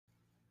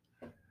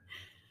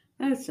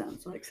That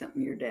sounds like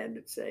something your dad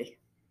would say.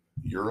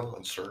 You're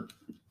on, sir.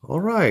 All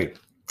right.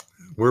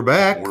 We're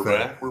back.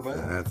 We're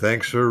back.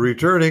 Thanks for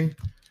returning.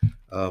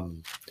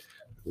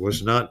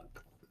 Was not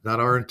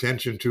our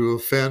intention to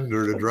offend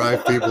or to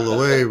drive people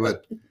away,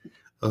 but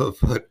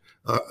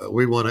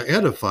we want to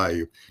edify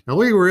you. Now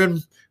we're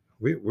in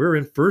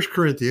 1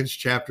 Corinthians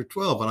chapter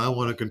 12, and I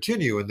want to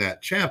continue in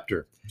that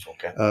chapter.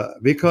 Okay.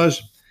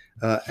 Because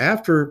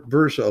after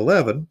verse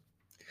 11,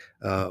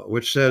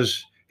 which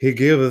says he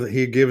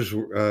gives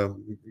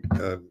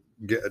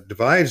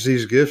divides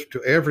these gifts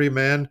to every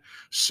man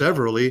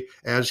severally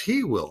as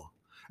he will.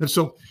 And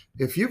so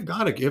if you've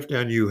got a gift,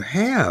 and you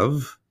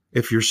have,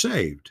 if you're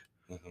saved,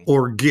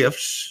 or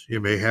gifts, you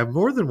may have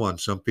more than one.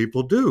 Some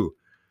people do.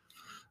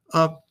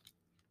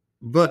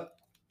 But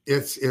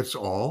it's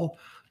all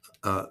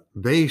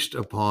based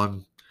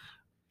upon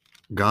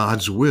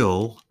God's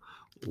will,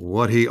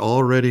 what he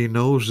already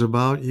knows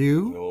about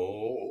you.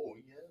 Oh,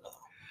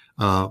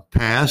 yeah.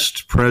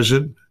 Past,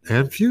 present,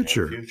 and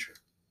future.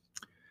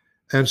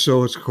 And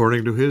so it's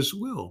according to his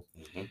will.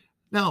 Mm-hmm.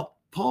 Now,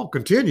 Paul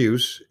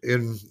continues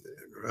in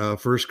 1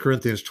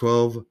 Corinthians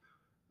 12,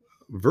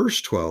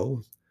 verse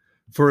 12,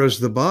 for as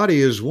the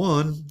body is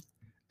one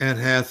and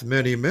hath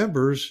many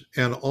members,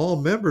 and all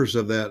members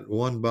of that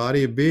one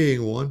body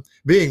being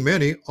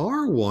many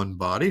are one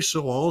body,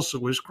 so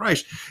also is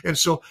Christ. And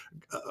so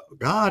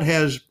God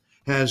has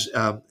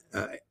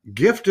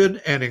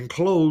gifted and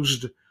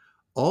enclosed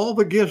all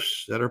the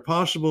gifts that are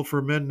possible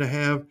for men to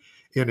have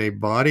in a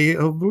body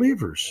of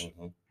believers.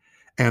 Mm-hmm.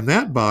 And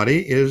that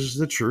body is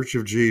the Church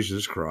of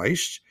Jesus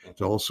Christ.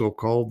 It's also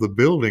called the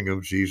building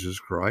of Jesus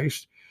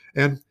Christ.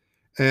 And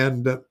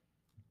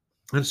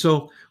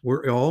so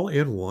we're all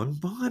in one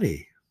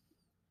body.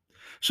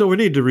 So we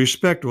need to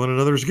respect one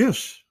another's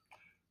gifts.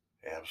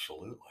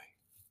 Absolutely.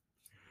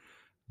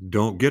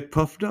 Don't get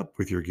puffed up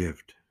with your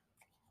gift.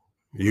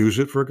 Use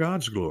it for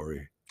God's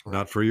glory,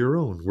 not for your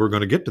own. We're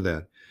going to get to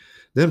that.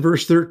 Then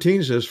verse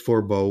 13 says,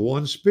 for by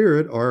one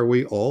Spirit are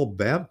we all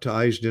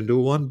baptized into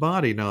one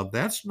body. Now,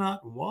 that's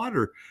not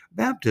water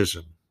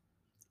baptism.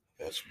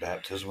 That's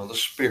baptism of the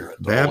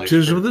Spirit.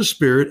 Baptism of the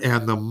Spirit.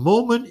 And the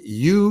moment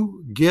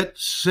you get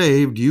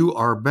saved, you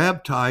are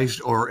baptized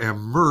or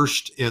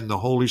immersed in the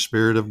Holy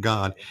Spirit of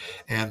God.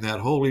 And that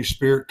Holy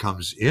Spirit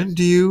comes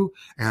into you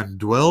and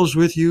dwells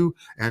with you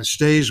and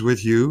stays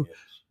with you. Yes.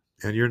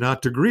 And you're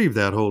not to grieve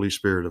that Holy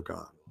Spirit of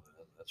God.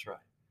 That's right.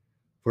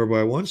 For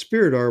by one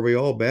Spirit are we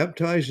all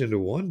baptized into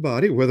one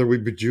body, whether we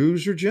be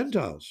Jews or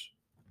Gentiles,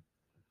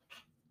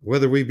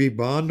 whether we be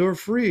bond or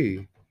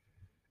free,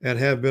 and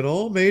have been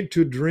all made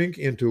to drink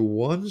into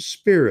one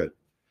Spirit.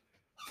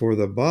 For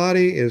the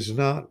body is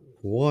not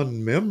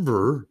one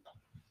member,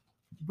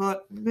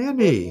 but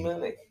many.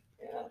 Yeah.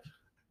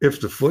 If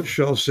the foot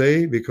shall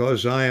say,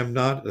 because I am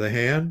not the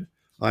hand,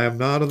 I am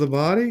not of the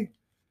body,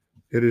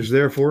 it is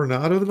therefore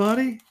not of the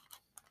body.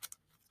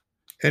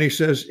 And he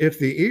says, if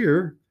the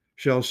ear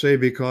shall say,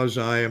 because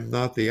I am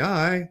not the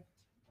eye,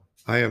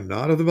 I am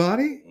not of the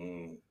body?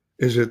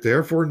 Is it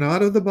therefore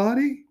not of the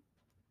body?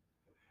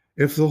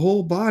 If the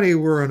whole body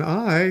were an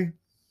eye,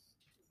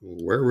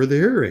 where were the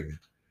hearing?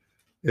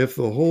 If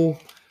the whole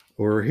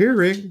were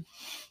hearing,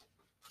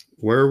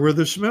 where were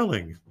the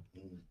smelling?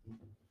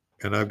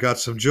 And I've got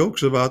some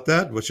jokes about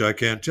that, which I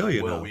can't tell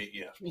you now.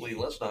 Please,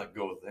 let's not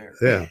go there.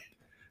 Yeah.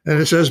 And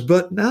it says,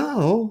 but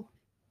now,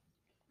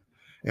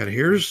 and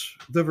here's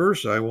the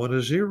verse I want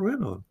to zero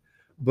in on.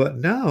 But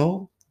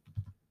now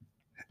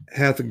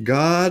hath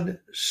God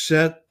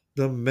set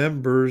the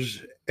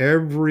members,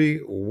 every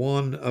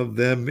one of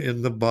them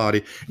in the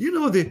body. You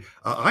know,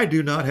 I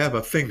do not have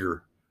a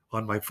finger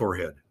on my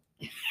forehead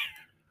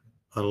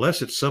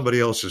unless it's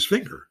somebody else's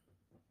finger.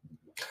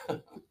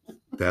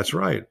 That's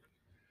right.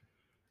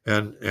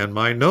 And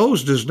my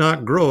nose does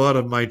not grow out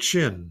of my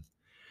chin.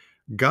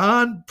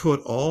 God put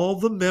all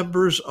the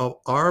members of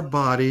our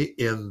body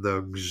in the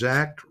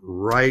exact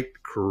right,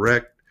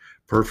 correct,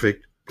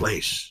 perfect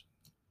place.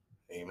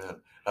 Amen.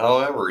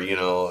 However, you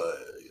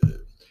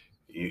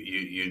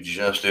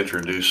just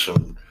introduced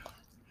some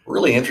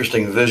really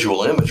interesting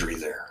visual imagery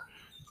there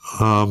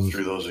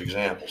through those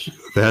examples.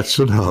 That's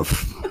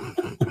enough.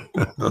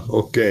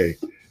 Okay.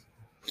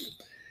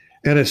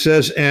 And it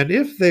says, and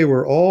if they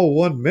were all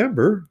one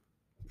member,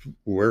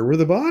 where were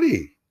the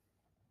body?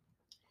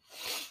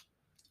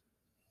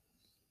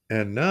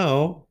 And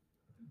now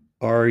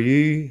are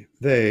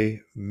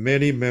they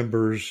many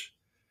members,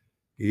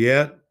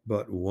 yet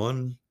but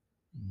one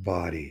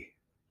body.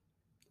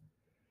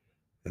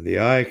 And the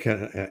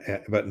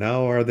eye but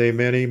now are they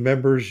many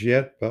members,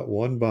 yet but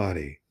one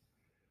body.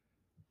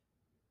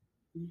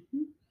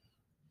 Mm-hmm.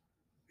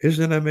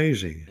 Isn't it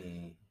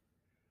amazing?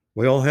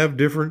 We all have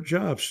different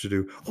jobs to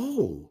do.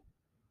 Oh,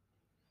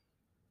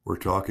 we're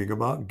talking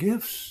about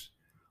gifts.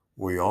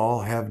 We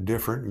all have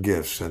different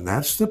gifts. And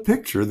that's the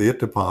picture that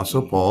the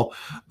Apostle Paul,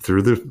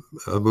 through the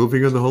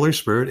moving of the Holy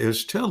Spirit,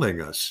 is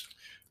telling us.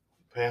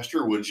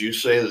 Pastor, would you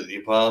say that the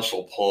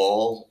Apostle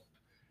Paul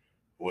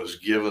was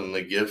given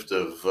the gift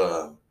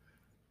of,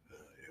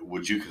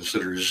 would you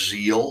consider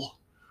zeal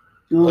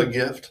a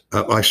gift?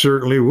 I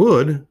certainly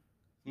would.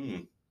 Hmm.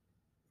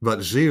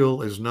 But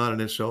zeal is not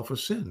in itself a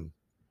sin.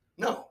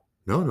 No.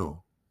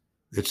 No.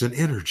 It's an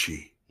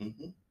energy.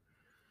 Mm-hmm.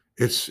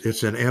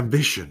 It's an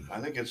ambition. I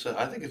think it's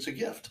a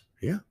gift.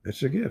 Yeah,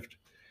 it's a gift.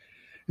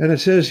 And it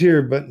says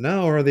here, but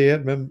now are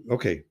the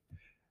okay.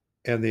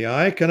 And the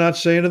eye cannot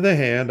say unto the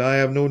hand, I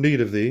have no need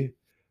of thee,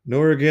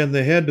 nor again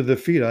the head to the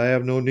feet, I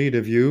have no need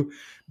of you.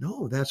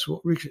 No, that's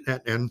what we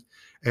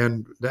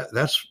and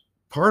that's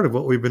part of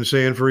what we've been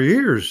saying for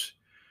years.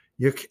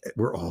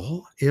 We're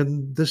all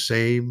in the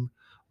same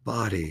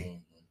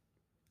body.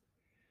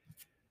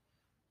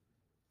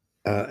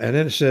 And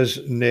then it says,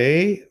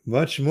 nay,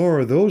 much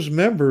more, those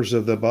members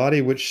of the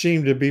body which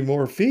seem to be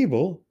more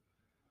feeble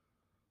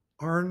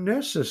are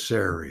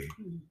necessary.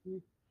 Mm-hmm.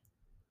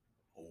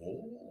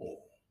 Oh.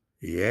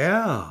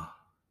 Yeah.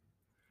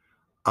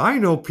 I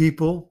know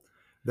people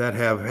that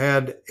have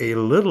had a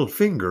little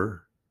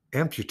finger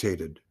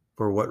amputated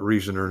for what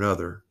reason or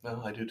another.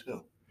 No, I do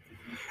too.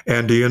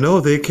 And do you know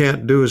they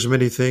can't do as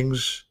many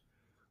things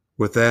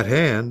with that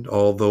hand,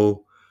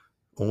 although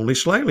only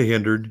slightly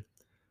hindered,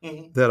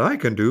 that I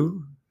can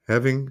do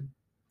having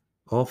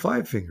all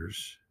 5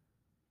 fingers.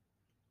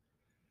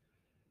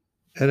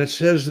 And it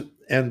says,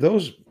 and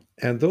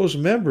those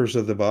members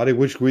of the body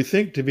which we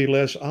think to be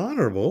less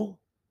honorable,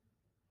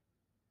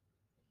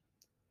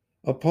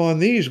 upon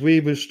these we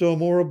bestow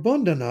more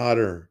abundant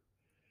honor,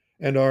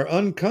 and our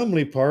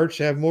uncomely parts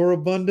have more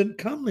abundant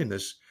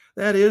comeliness.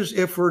 That is,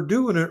 if we're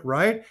doing it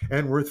right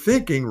and we're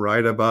thinking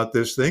right about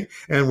this thing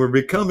and we're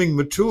becoming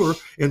mature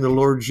in the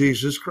Lord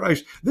Jesus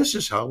Christ, this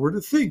is how we're to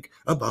think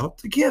about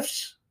the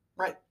gifts.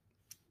 Right.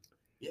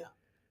 Yeah.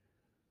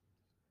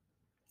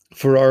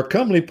 For our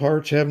comely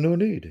parts have no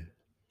need.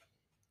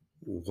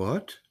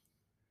 What?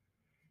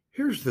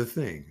 Here's the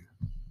thing.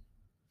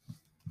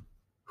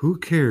 Who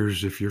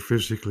cares if you're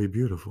physically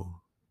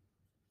beautiful?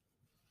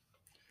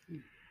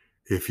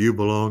 If you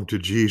belong to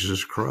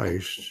Jesus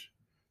Christ,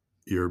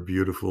 you're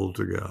beautiful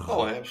to God.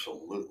 Oh,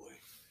 absolutely.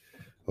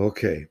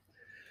 Okay.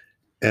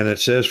 And it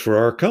says, for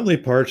our comely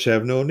parts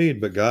have no need,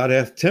 but God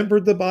hath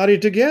tempered the body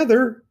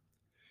together.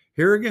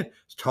 Here again,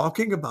 it's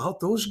talking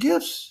about those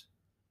gifts.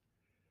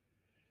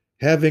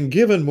 Having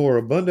given more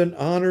abundant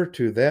honor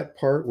to that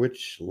part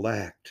which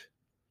lacked.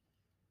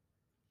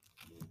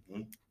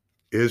 Mm-hmm.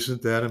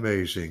 Isn't that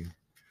amazing?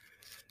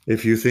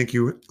 If you think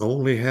you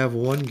only have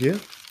one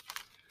gift,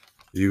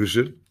 use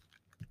it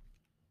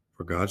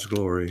for God's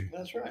glory.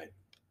 That's right.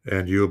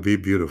 And you'll be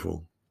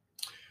beautiful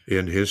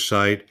in His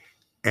sight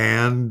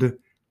and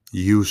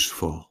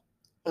useful.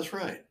 That's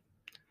right.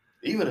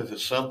 Even if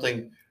it's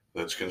something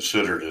that's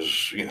considered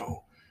as,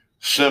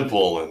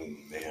 simple and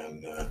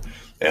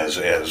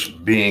as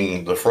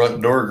being the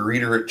front door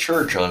greeter at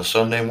church on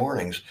Sunday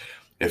mornings,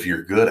 if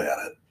you're good at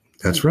it.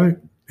 That's right.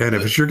 And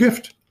if it's your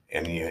gift.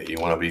 And you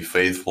want to be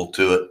faithful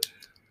to it,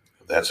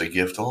 that's a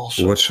gift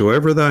also.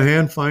 Whatsoever thy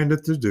hand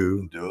findeth to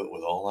do, do it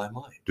with all thy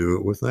might. Do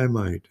it with thy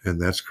might.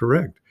 And that's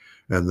correct.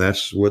 And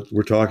that's what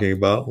we're talking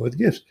about with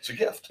gifts. It's a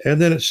gift.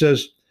 And then it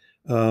says,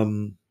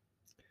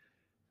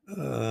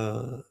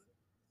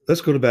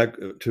 let's go back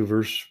to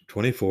verse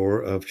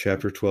 24 of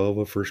chapter 12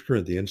 of 1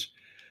 Corinthians.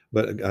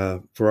 But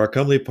for our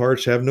comely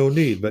parts have no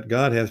need, but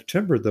God hath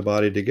tempered the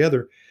body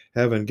together,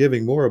 having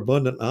giving more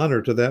abundant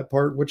honor to that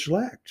part which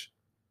lacked,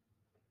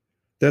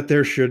 that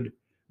there should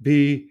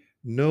be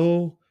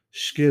no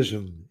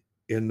schism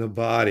in the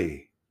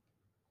body,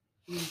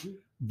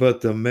 but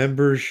the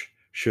members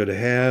should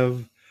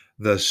have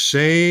the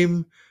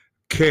same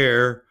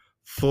care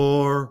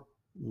for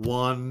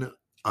one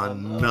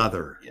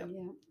another. Yep.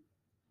 Yeah.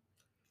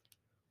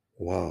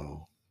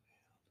 Wow.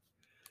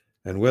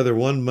 And whether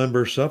one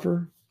member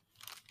suffer,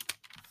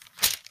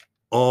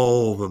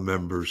 all the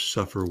members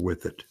suffer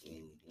with it.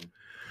 Mm-hmm.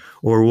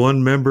 Or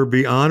one member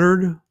be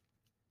honored,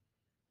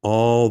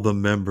 all the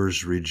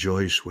members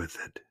rejoice with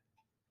it.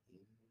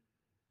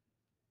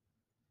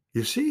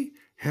 You see,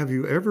 have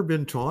you ever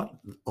been taught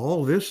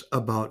all this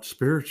about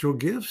spiritual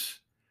gifts?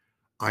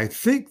 I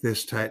think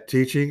this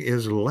teaching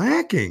is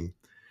lacking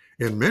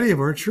in many of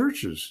our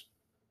churches.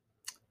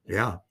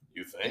 Yeah.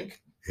 You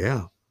think?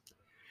 Yeah.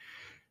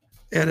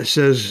 And it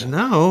says,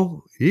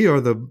 now ye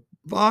are the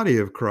body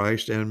of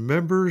Christ and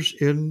members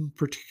in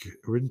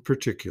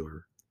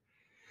particular.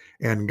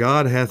 And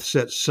God hath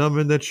set some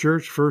in the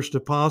church, first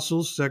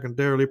apostles,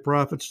 secondarily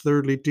prophets,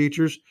 thirdly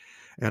teachers,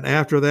 and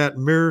after that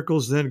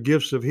miracles, then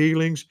gifts of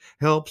healings,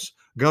 helps,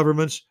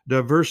 governments,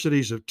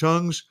 diversities of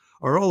tongues.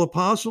 Are all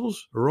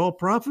apostles? Are all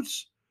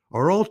prophets?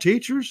 Are all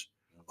teachers?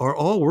 Are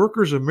all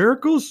workers of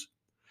miracles?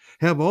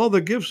 Have all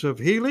the gifts of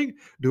healing?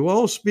 Do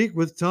all speak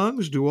with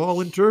tongues? Do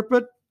all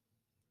interpret?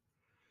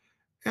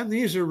 And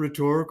these are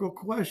rhetorical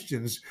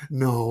questions.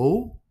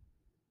 No.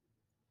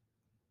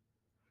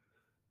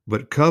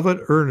 But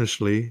covet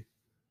earnestly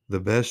the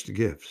best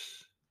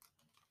gifts.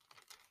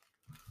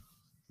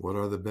 What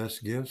are the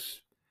best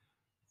gifts?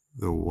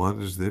 The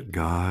ones that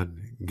God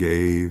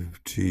gave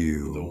to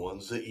you. The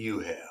ones that you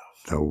have.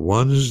 The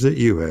ones that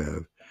you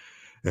have.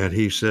 And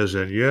he says,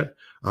 and yet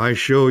I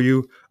show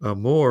you a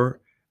more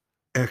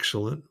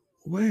excellent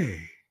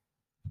way.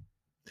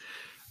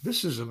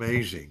 This is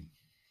amazing.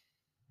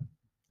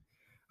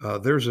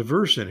 There's a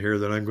verse in here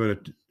that I'm going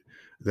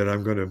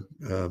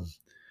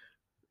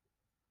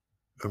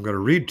to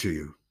read to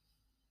you.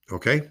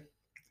 Okay.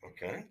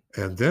 Okay.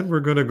 And then we're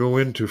going to go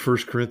into 1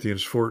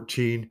 Corinthians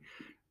 14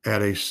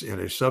 in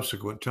a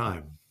subsequent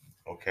time.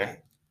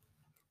 Okay.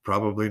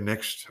 Probably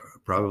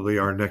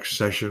our next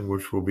session,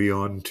 which will be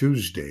on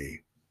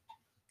Tuesday.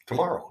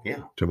 Tomorrow.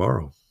 Yeah.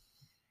 Tomorrow.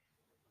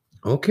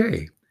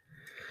 Okay.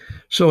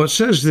 So it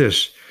says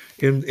this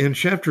in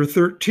chapter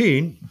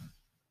 13.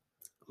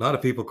 A lot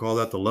of people call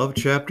that the love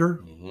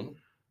chapter. Mm-hmm.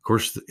 Of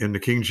course, in the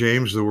King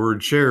James, the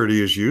word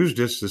charity is used.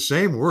 It's the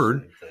same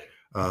word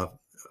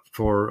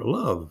for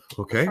love.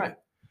 Okay. That's right.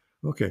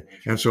 Okay.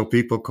 And so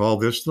people call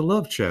this the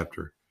love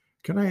chapter.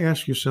 Can I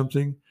ask you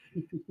something?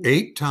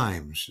 8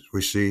 times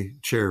we see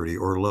charity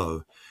or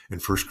love in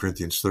 1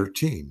 Corinthians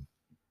 13.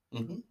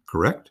 Mm-hmm.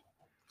 Correct?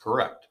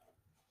 Correct.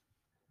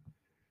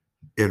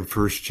 In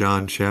 1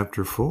 John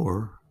chapter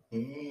 4,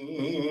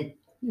 Mm-hmm.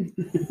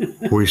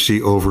 we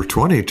see over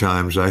 20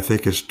 times. I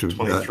think it's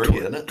 23,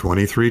 isn't it?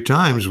 23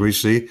 times we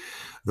see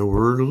the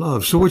word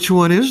love. So which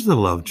one is the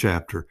love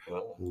chapter?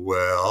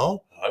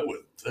 Well, I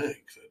would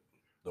think that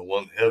the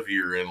one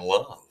heavier in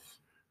love.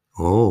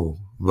 Oh,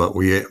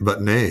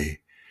 but nay.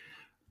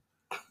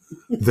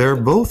 They're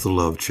both the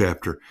love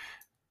chapter.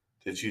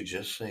 Did you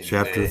just say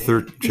Chapter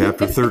nay?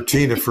 Chapter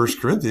 13 of 1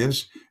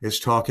 Corinthians is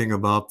talking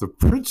about the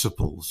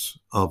principles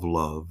of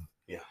love.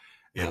 Yeah.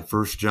 And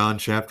 1 John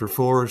chapter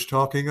 4 is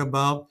talking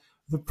about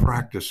the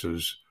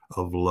practices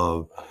of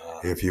love.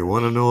 If you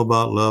want to know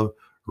about love,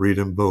 read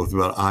them both.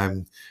 But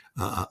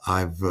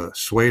I've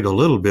swayed a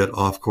little bit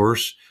off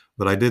course,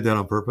 but I did that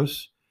on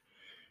purpose.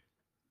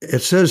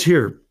 It says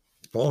here,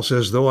 Paul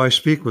says, though I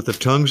speak with the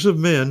tongues of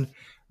men.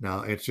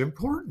 Now, it's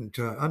important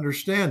to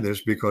understand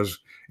this because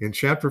in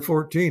chapter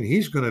 14,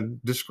 he's going to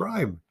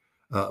describe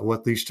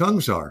what these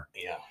tongues are.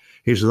 Yeah.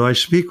 He says, though I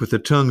speak with the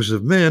tongues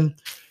of men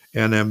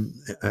and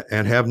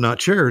have not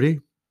charity,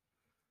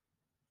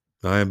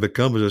 I am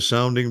become as a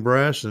sounding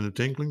brass and a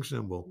tinkling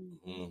cymbal.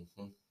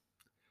 Mm-hmm.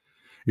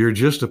 You're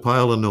just a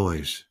pile of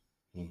noise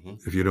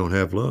if you don't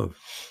have love.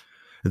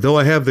 And though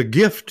I have the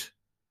gift,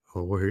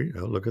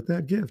 look at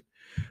that gift.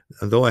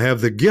 And though I have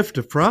the gift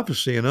of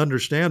prophecy and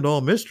understand all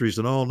mysteries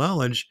and all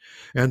knowledge,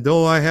 and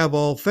though I have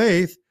all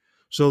faith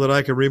so that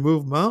I can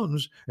remove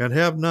mountains and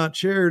have not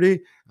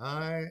charity,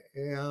 I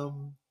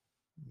am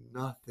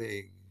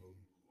nothing.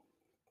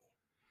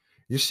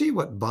 You see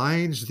what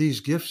binds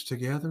these gifts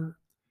together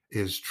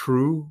is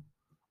true,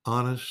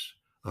 honest,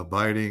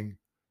 abiding,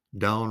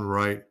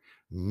 downright,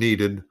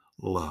 needed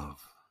love.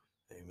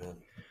 Amen.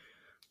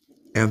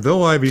 And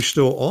though I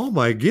bestow all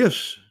my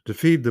gifts to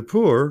feed the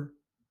poor,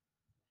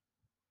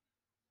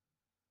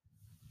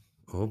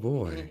 oh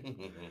boy.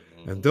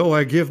 And though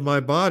I give my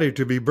body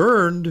to be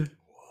burned,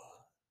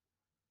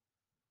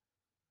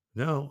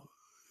 now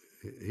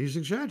he's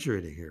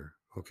exaggerating here,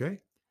 okay?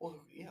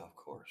 Well, yeah, of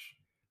course.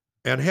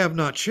 And have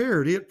not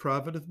charity, it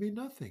profiteth me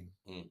nothing.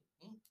 Mm-hmm.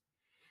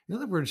 In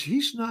other words,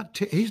 he's not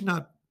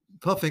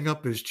puffing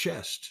up his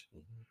chest,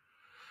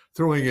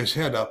 throwing his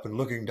head up and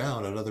looking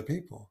down at other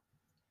people.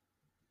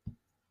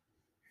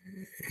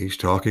 He's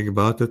talking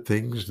about the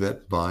things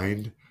that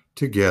bind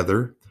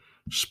together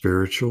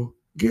spiritual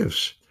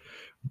gifts.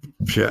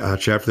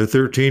 Chapter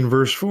 13,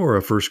 verse 4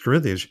 of 1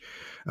 Corinthians.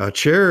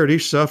 Charity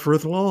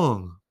suffereth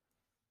long.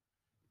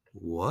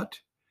 What?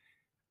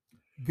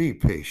 Be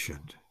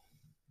patient.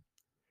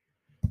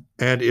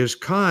 And is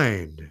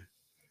kind.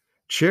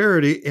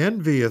 Charity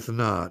envieth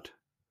not.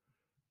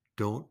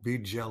 Don't be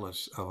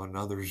jealous of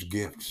another's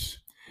gifts.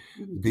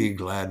 Be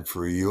glad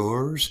for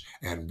yours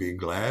and be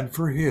glad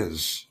for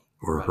his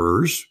or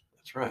hers.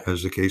 That's right.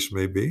 As the case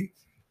may be.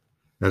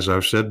 As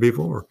I've said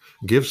before,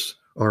 gifts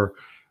are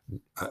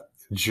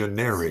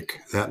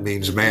generic. That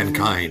means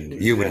mankind,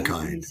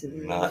 humankind.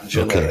 Not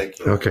genetic.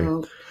 Okay.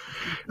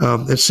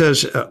 It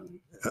says,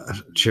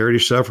 charity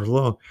suffereth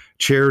long.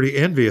 Charity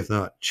envieth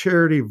not.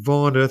 Charity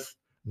vaunteth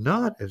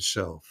not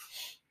itself.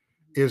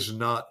 Is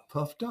not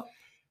puffed up.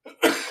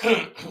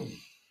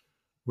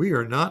 We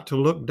are not to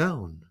look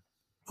down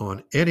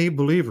on any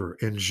believer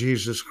in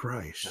Jesus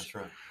Christ. That's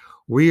right.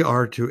 We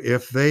are to,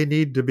 if they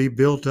need to be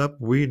built up,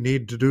 we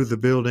need to do the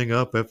building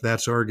up if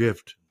that's our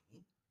gift.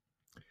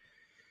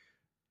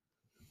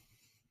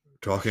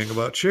 Talking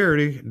about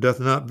charity,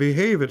 doth not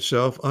behave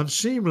itself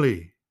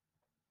unseemly.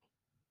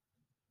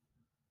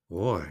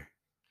 Boy.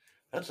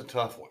 That's a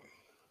tough one.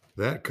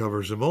 That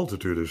covers a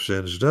multitude of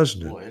sins,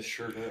 doesn't it? Boy, it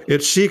sure does.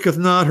 It seeketh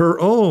not her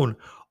own.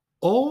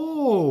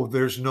 Oh,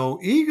 there's no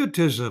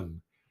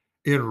egotism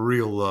in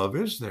real love,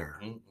 is there?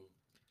 Mm-mm.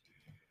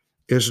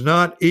 Is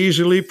not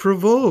easily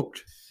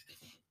provoked.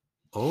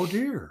 Oh,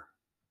 dear.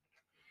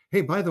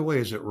 Hey, by the way,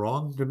 is it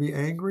wrong to be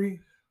angry?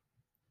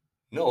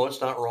 No,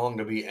 it's not wrong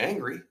to be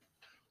angry.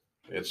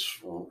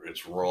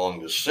 it's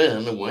wrong to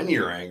sin when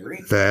you're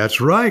angry. That's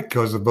right,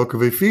 because the book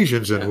of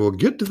Ephesians, and Yeah. we'll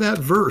get to that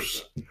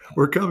verse.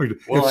 We're coming to.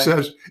 Well,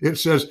 it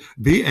says,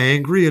 "Be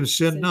angry and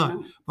sin Sin not."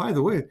 not. By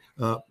the way,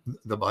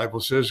 the Bible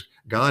says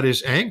God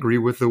is angry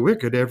with the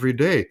wicked every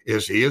day.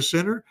 Is he a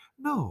sinner?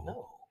 No.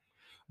 No.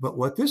 But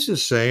what this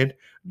is saying,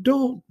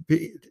 don't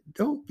be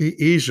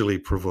easily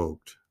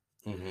provoked.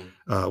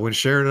 Mm-hmm. When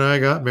Sharon and I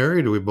got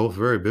married, we were both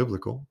very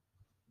biblical.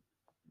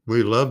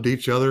 We loved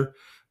each other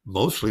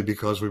mostly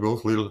because we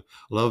both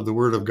loved the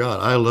Word of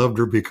God. I loved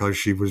her because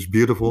she was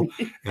beautiful,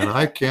 and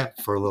I can't,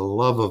 for the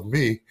love of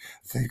me,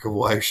 think of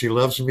why she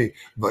loves me,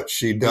 but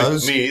she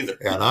does, Me either.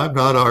 and I'm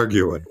not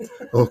arguing.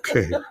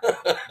 Okay.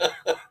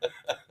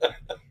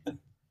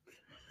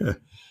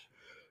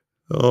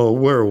 Oh,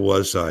 where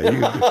was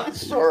I?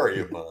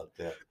 Sorry about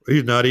that.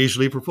 He's not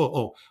easily provoked.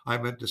 Oh, I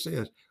meant to say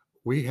this.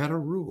 We had a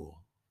rule.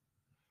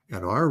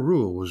 And our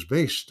rule was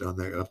based on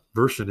the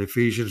verse in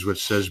Ephesians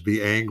which says,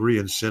 "Be angry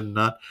and sin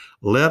not.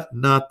 Let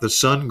not the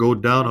sun go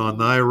down on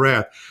thy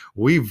wrath."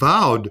 We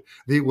vowed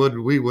we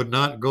would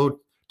not go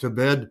to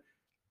bed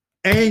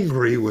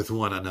angry with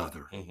one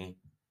another. Mm-hmm.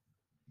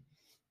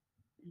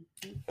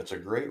 That's a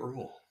great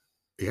rule.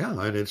 Yeah,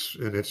 and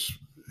it's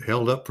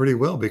held up pretty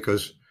well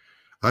because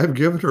I've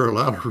given her a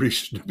lot of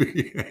reason to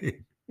be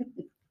angry.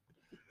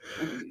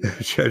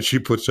 And she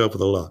puts up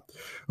with a lot.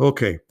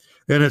 Okay.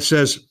 And it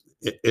says,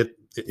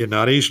 it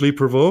not easily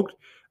provoked.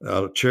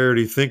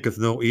 Charity thinketh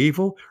no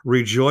evil,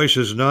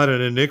 rejoices not in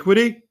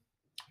iniquity.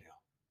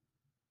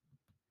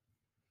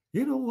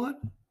 You know what?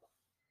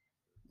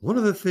 One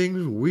of the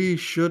things we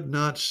should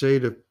not say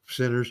to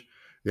sinners,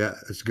 yeah,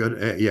 it's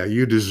good. Yeah,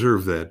 you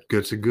deserve that.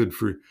 That's a good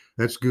free.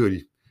 That's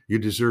good. You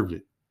deserved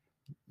it.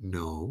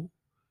 No,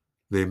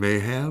 they may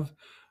have,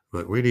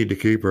 but we need to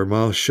keep our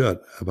mouths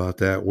shut about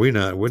that. We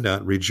would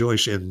not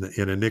rejoice in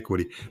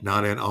iniquity,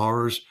 not in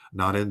ours,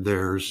 not in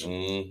theirs.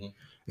 Mm-hmm.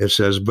 It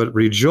says, but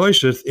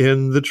rejoiceth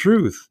in the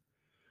truth.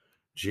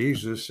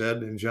 Jesus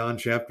said in John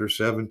chapter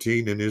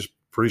 17 in his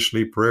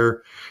priestly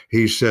prayer,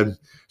 he said,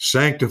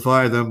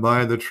 sanctify them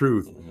by the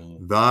truth.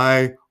 Mm-hmm.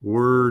 Thy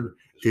word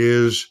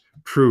is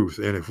truth.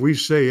 And if we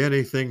say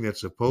anything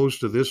that's opposed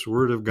to this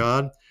word of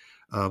God,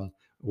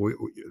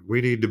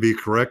 we need to be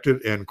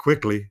corrected, and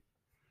quickly.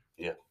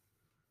 Yeah.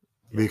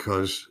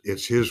 Because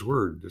it's his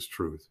word that's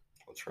truth.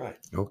 That's right.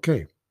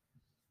 Okay.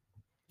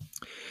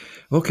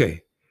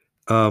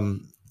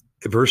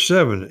 Verse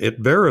 7,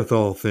 it beareth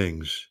all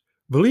things,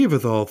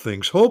 believeth all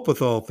things,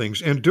 hopeth all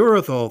things,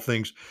 endureth all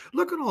things.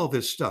 Look at all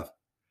this stuff.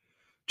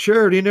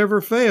 Charity never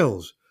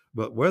fails,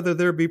 but whether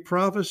there be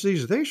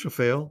prophecies, they shall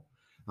fail.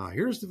 Now,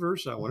 here's the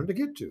verse I wanted to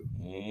get to.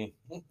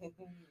 Mm-hmm.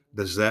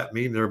 Does that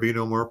mean there'll be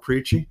no more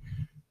preaching?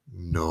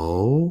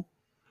 No.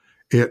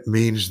 It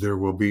means there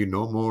will be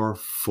no more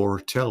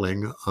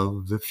foretelling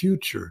of the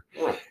future.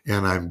 Right.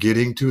 And I'm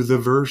getting to the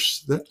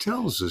verse that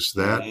tells us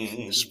that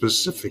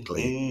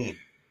specifically. Mm-hmm.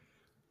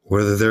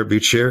 Whether there be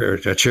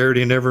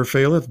charity never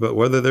faileth, but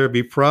whether there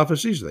be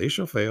prophecies, they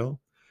shall fail.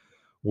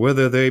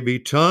 Whether they be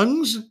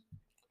tongues,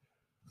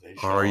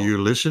 are you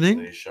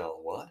listening? They shall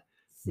what?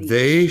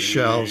 They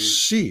shall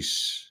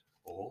cease.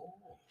 Oh.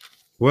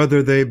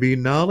 Whether they be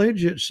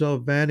knowledge, it shall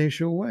vanish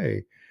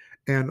away.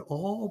 And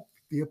all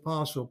the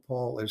Apostle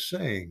Paul is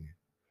saying,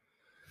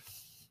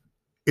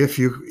 if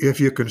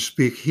you can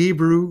speak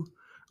Hebrew,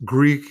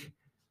 Greek,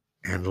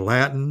 and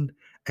Latin,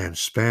 and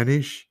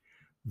Spanish,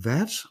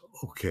 that's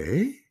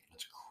okay.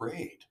 That's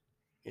great.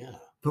 Yeah.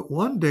 But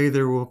one day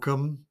there will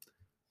come,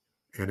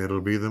 and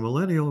it'll be the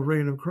millennial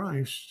reign of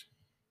Christ,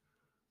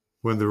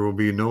 when there will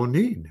be no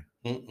need.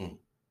 Mm-mm.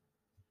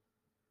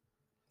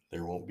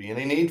 There won't be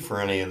any need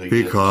for any of these.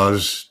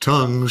 Because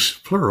tongues,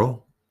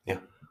 plural, yeah,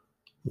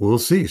 will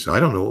cease. I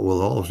don't know what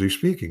we'll all be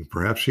speaking.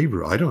 Perhaps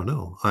Hebrew. I don't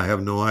know. I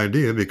have no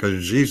idea,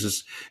 because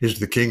Jesus is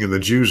the King of the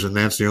Jews, and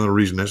that's the only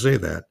reason I say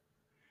that.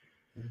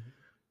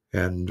 Mm-hmm.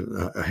 And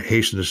I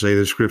hasten to say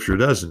the Scripture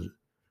doesn't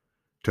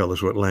tell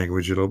us what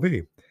language it'll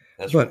be.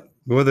 That's but right.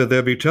 Whether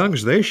there be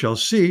tongues, they shall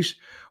cease.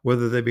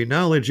 Whether there be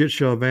knowledge, it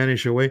shall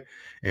vanish away.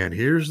 And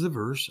here's the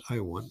verse I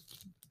want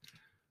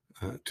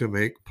to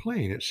make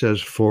plain. It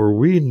says, for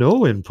we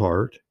know in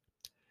part,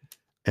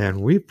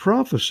 and we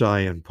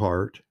prophesy in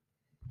part.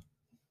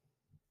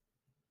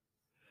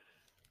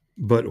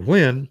 But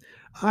when,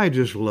 I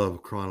just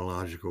love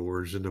chronological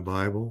words in the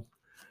Bible,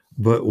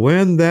 but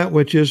when that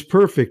which is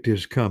perfect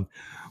is come.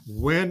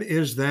 When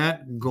is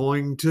that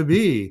going to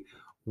be?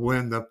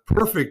 When the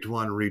perfect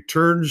one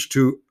returns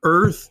to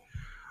earth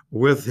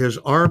with his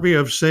army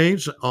of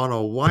saints on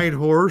a white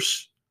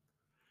horse.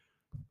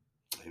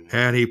 Amen.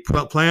 And he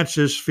plants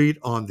his feet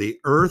on the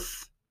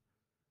earth.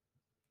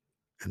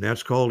 And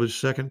that's called his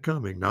second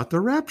coming. Not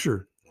the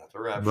rapture. Not the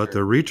rapture. But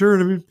the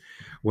return of him.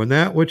 When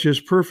that which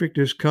is perfect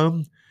is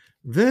come,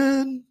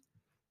 then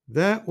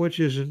that which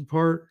is in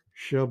part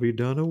shall be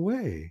done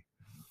away.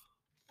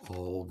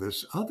 All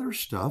this other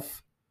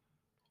stuff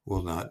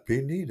will not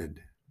be needed.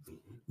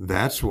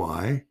 That's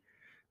why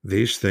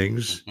these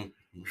things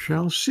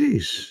shall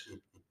cease.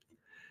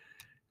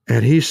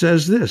 And he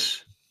says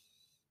this,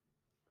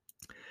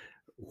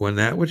 When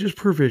that which is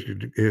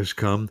perfect is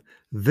come,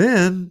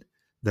 then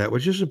that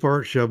which is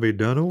apart shall be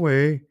done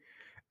away.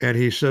 And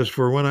he says,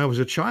 for when I was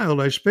a child,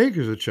 I spake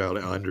as a child,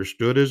 I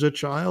understood as a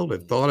child,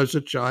 and thought as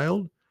a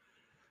child.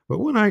 But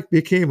when I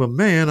became a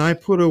man, I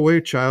put away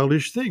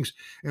childish things.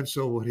 And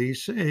so what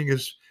he's saying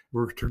is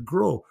we're to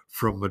grow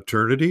from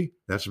maternity,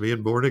 that's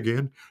being born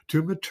again,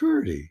 to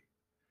maturity.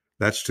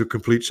 That's to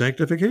complete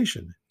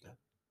sanctification.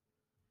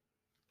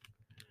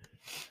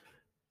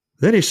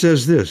 Then he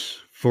says this,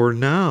 for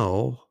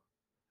now,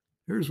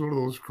 here's one of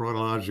those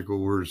chronological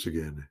words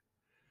again.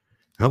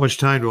 How much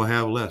time do I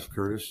have left,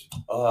 Curtis?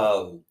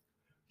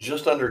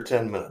 Just under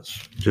 10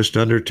 minutes. Just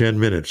under 10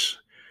 minutes.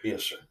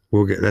 Yes, sir.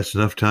 That's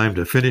enough time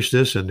to finish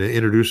this and to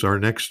introduce our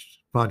next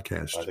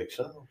podcast. I think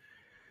so.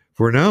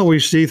 For now we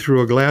see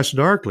through a glass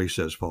darkly,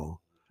 says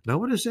Paul. Now,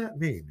 what does that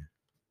mean?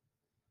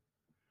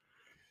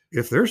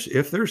 If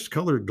there's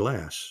colored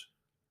glass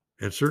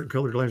and certain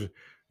colored glass,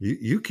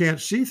 you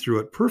can't see through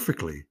it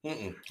perfectly.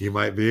 Mm-mm. You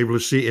might be able to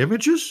see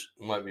images.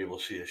 You might be able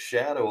to see a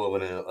shadow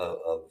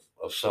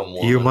of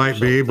someone. You might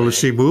be able to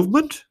see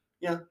movement.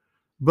 Yeah.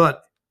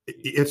 But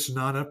it's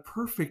not a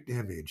perfect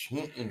image.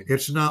 Mm-mm.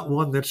 It's not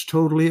one that's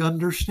totally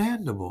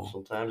understandable.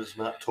 Sometimes it's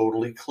not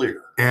totally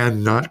clear.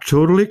 And not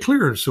totally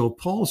clear. And so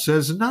Paul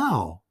says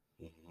now,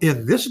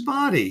 in this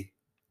body,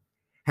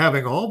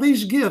 having all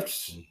these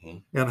gifts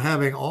and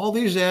having all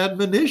these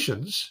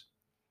admonitions,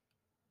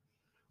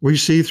 we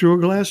see through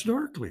a glass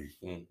darkly.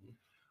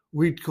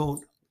 We're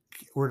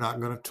not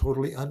going to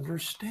totally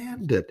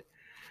understand it.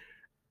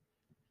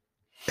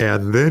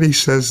 And then he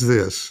says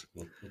this,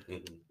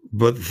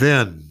 but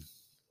then,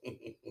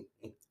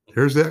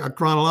 here's that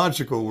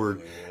chronological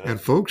word. Yeah.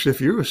 And folks, if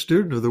you're a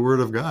student of the Word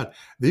of God,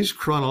 these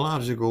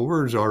chronological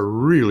words are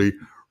really,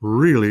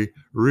 really,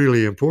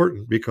 really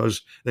important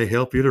because they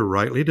help you to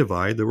rightly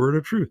divide the word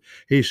of truth.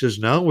 He says,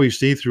 now we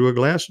see through a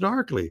glass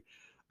darkly,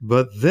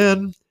 but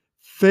then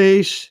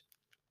face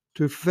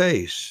to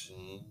face.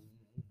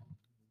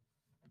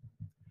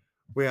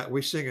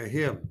 We sing a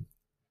hymn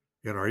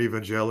in our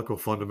evangelical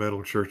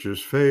fundamental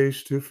churches,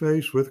 face to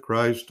face with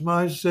Christ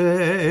my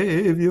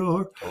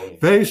Savior,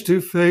 face to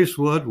face,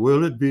 what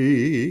will it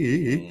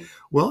be?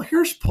 Well,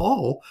 here's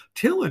Paul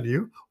telling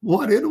you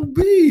what it'll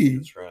be.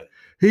 That's right.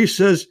 He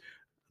says,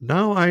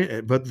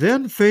 but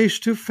then face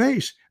to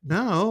face,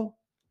 now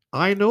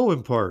I know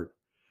in part.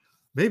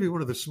 Maybe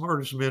one of the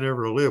smartest men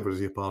ever lived was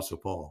the Apostle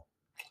Paul.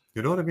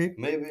 You know what I mean?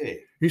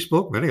 Maybe. He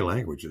spoke many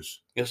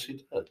languages. Yes, he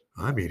did.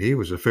 I mean, he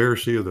was a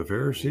Pharisee of the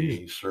Pharisees.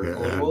 He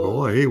certainly and was.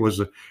 Boy, he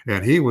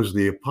was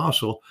the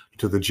apostle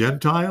to the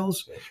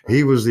Gentiles. That's right.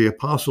 He was the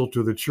apostle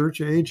to the church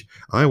age.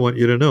 I want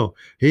you to know,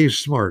 he's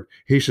smart.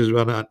 He says,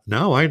 well,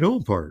 now I know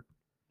in part.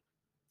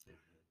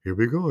 Here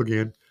we go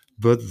again.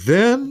 But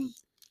then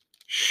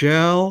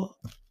shall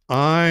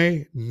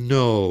I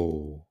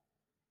know,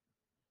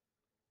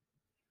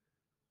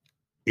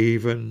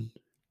 even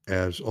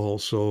as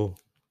also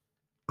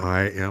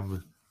I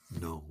am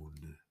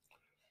known.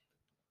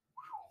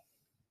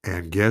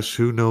 And guess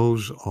who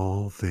knows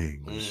all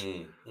things?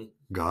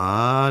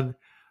 God.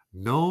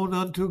 Known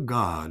unto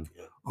God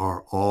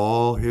are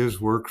all his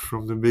works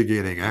from the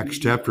beginning. Acts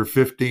chapter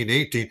 15,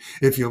 18.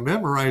 If you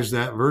memorize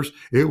that verse,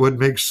 it would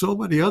make so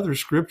many other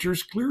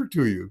scriptures clear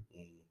to you.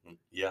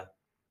 Yeah.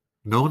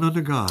 Known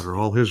unto God are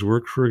all his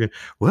works for again.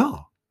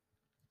 Well,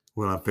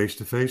 when I'm face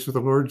to face with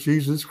the Lord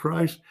Jesus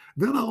Christ,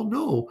 then I'll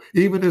know,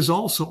 even as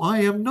also I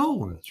am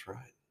known. That's right.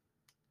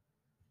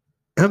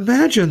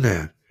 Imagine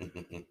that.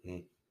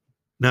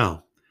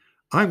 Now,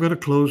 I'm going to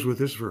close with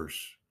this verse.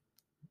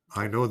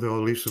 I know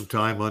there'll leave some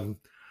time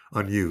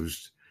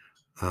unused.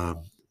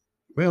 Well,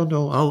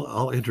 no,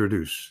 I'll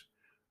introduce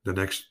the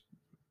next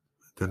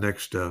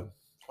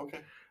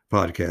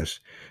podcast.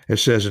 It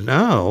says,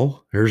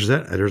 now, there's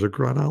a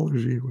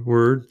chronology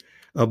word,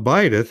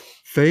 abideth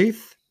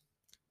faith,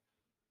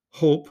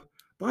 hope.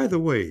 By the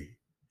way,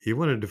 you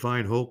want to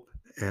define hope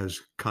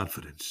as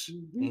confidence.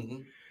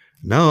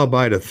 Now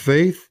abideth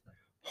faith,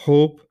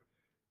 hope,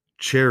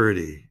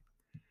 charity.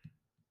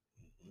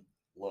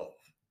 Love.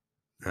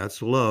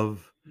 That's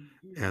love.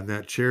 And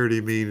that charity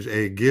means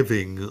a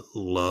giving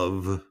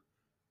love.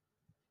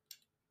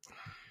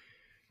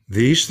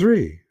 These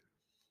three.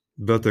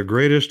 But the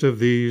greatest of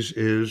these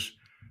is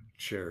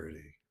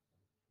charity.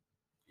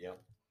 Yeah.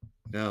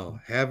 Now,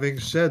 having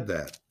said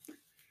that,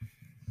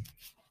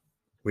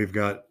 we've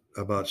got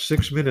about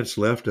 6 minutes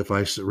left if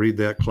I read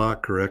that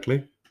clock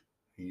correctly.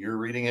 You're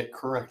reading it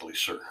correctly,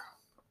 sir.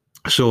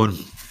 So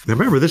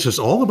remember, this is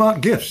all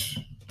about gifts.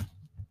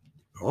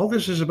 All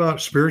this is about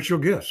spiritual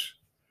gifts.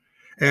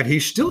 And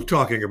he's still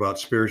talking about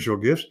spiritual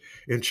gifts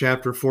in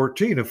chapter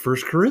 14 of 1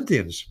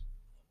 Corinthians.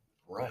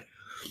 Right.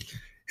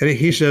 And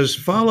he says,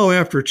 follow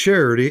after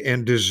charity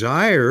and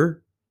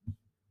desire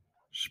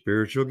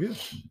spiritual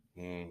gifts.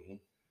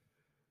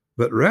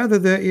 But rather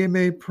that ye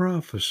may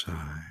prophesy.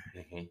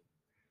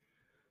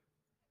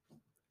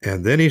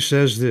 And then he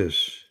says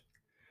this,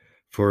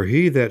 for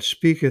he that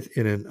speaketh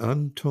in an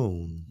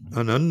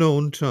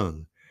unknown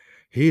tongue,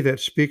 he that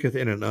speaketh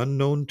in an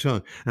unknown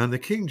tongue. And the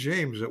King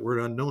James, that word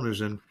unknown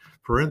is in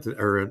parentheses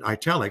or in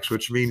italics,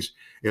 which means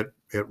it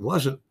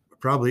wasn't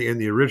probably in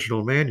the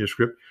original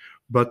manuscript,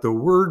 but the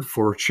word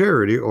for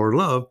charity or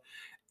love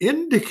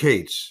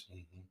indicates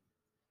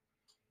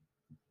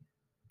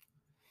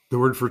the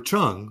word for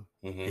tongue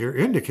here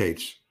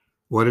indicates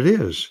what it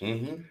is.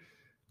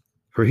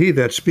 For he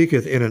that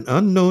speaketh in an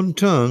unknown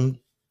tongue,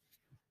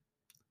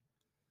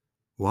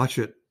 watch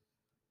it.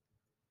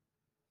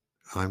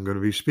 I'm going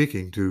to be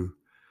speaking to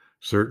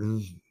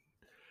certain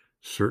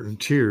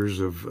tiers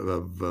of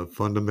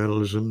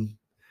fundamentalism,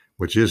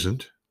 which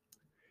isn't.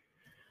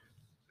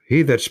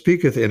 He that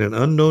speaketh in an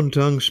unknown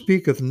tongue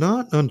speaketh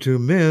not unto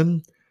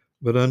men,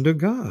 but unto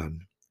God.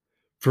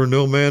 For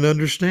no man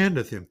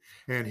understandeth him.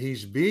 And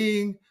he's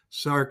being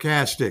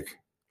sarcastic.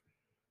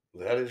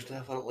 That is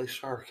definitely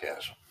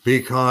sarcasm.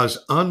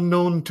 Because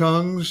unknown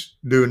tongues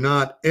do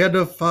not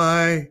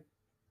edify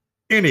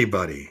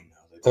anybody.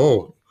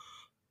 No,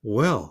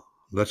 well,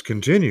 let's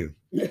continue.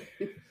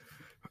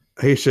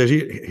 He says,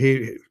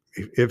 he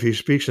if he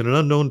speaks in an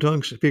unknown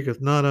tongue,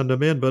 speaketh not unto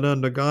men, but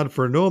unto God,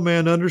 for no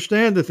man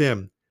understandeth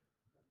him.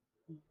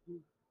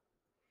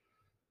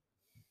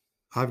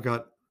 I've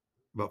got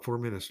about 4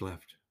 minutes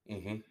left.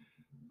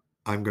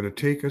 I'm going to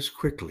take us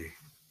quickly.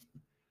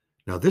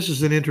 Now, this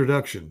is an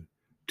introduction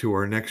to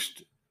our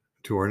next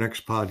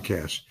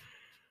podcast.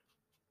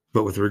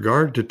 But with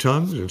regard to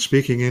tongues and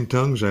speaking in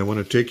tongues, I want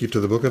to take you to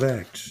the book of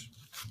Acts,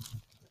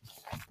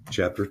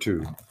 chapter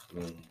 2.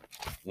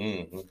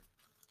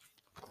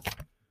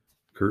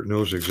 Kurt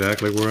knows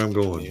exactly where I'm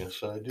going.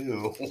 Yes, I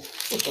do.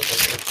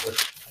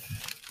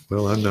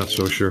 Well, I'm not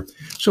so sure.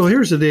 So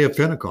here's the day of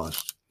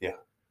Pentecost. Yeah.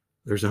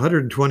 There's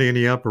 120 in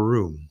the upper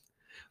room.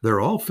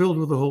 They're all filled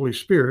with the Holy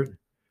Spirit,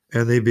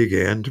 and they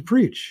began to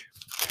preach.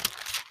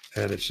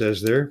 And it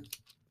says there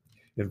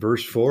in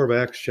verse 4 of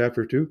Acts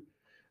chapter 2,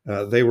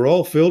 they were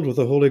all filled with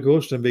the Holy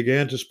Ghost and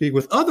began to speak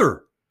with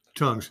other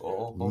tongues,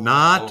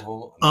 not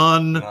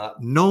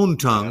unknown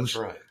tongues,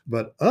 right,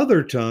 but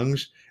other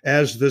tongues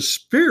as the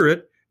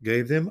Spirit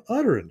gave them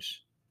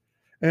utterance.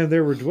 And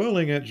there were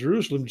dwelling at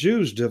Jerusalem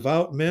Jews,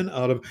 devout men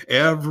out of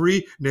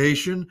every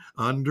nation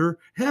under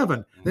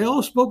heaven. They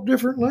all spoke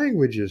different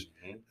languages.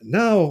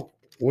 Now,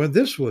 when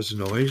this was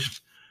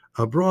noised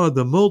abroad,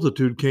 the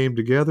multitude came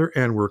together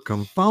and were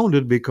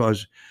confounded,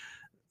 because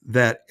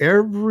that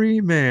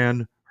every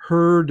man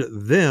heard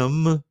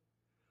them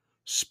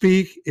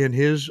speak in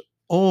his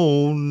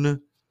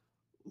own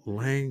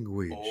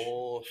language.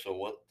 Oh, so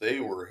what they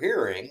were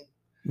hearing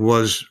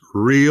was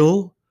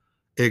real,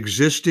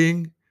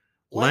 existing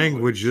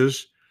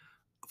languages,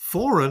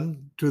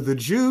 foreign to the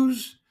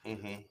Jews,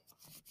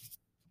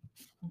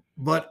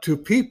 but to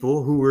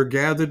people who were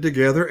gathered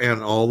together,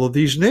 and all of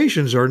these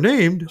nations are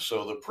named.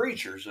 So the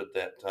preachers at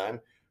that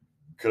time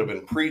could have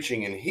been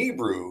preaching in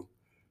Hebrew,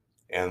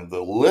 and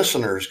the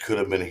listeners could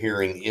have been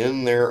hearing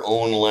in their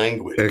own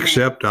language.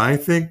 Except I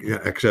think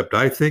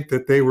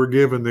that they were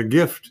given the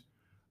gift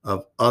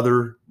of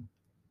other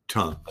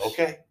tongues.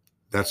 Okay.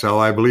 That's how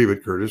I believe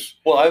it, Curtis.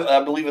 Well,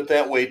 I believe it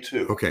that way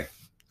too. Okay.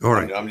 All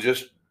right. I'm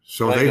just...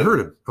 So they heard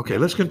him. Okay,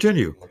 let's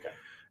continue. Okay.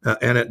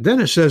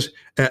 Then it says,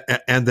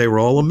 and they were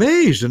all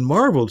amazed and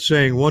marveled,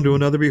 saying one to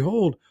another,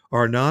 behold,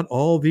 are not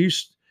all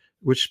these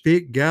which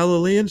speak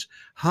Galileans?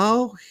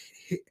 How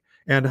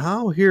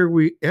hear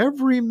we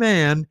every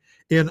man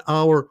in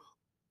our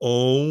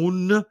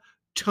own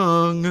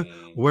tongue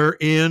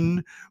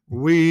wherein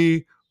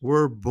we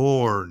were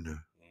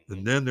born?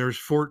 And then there's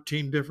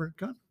 14 different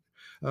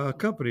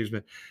companies.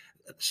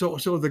 So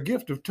the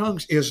gift of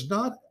tongues is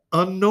not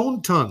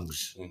unknown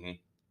tongues.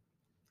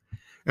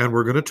 And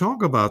we're going to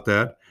talk about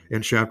that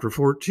in chapter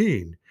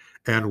 14.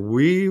 And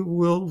we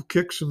will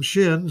kick some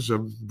shins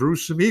and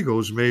bruise some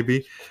egos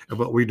maybe,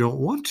 but we don't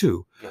want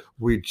to.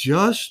 We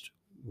just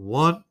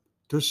want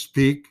to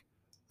speak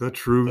the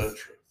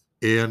truth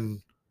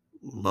in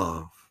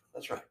love.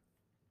 That's right.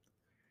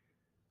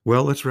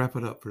 Well, let's wrap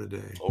it up for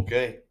today.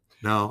 Okay.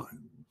 Now,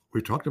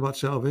 we talked about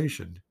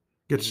salvation.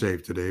 Get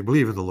saved today.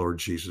 Believe in the Lord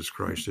Jesus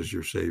Christ as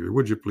your Savior.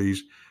 Would you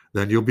please?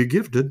 Then you'll be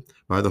gifted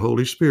by the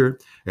Holy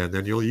Spirit, and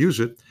then you'll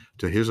use it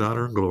to his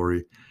honor and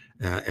glory,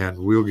 and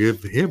we'll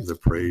give him the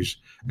praise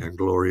and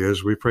glory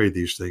as we pray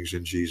these things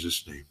in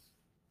Jesus' name.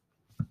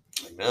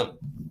 Amen.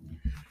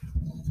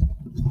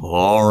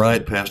 All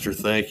right, Pastor,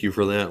 thank you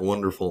for that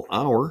wonderful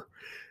hour,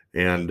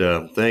 and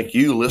thank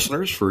you,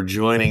 listeners, for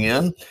joining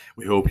in.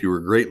 We hope you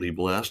were greatly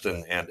blessed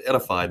and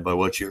edified by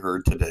what you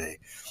heard today.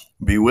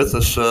 Be with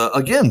us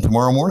again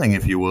tomorrow morning,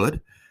 if you would.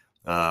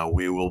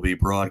 We will be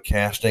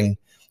broadcasting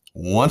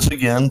once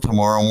again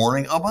tomorrow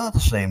morning about the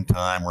same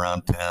time,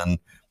 around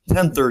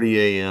 10:30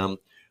 a.m.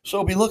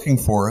 So be looking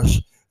for us.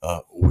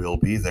 We'll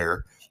be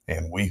there,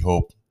 and we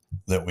hope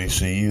that we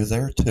see you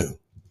there too.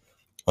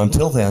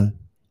 Until then,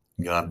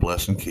 God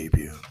bless and keep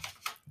you.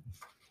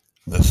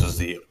 This is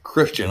the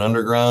Christian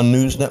Underground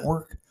News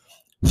Network,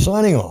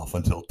 signing off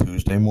until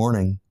Tuesday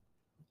morning.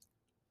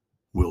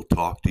 We'll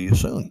talk to you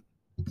soon.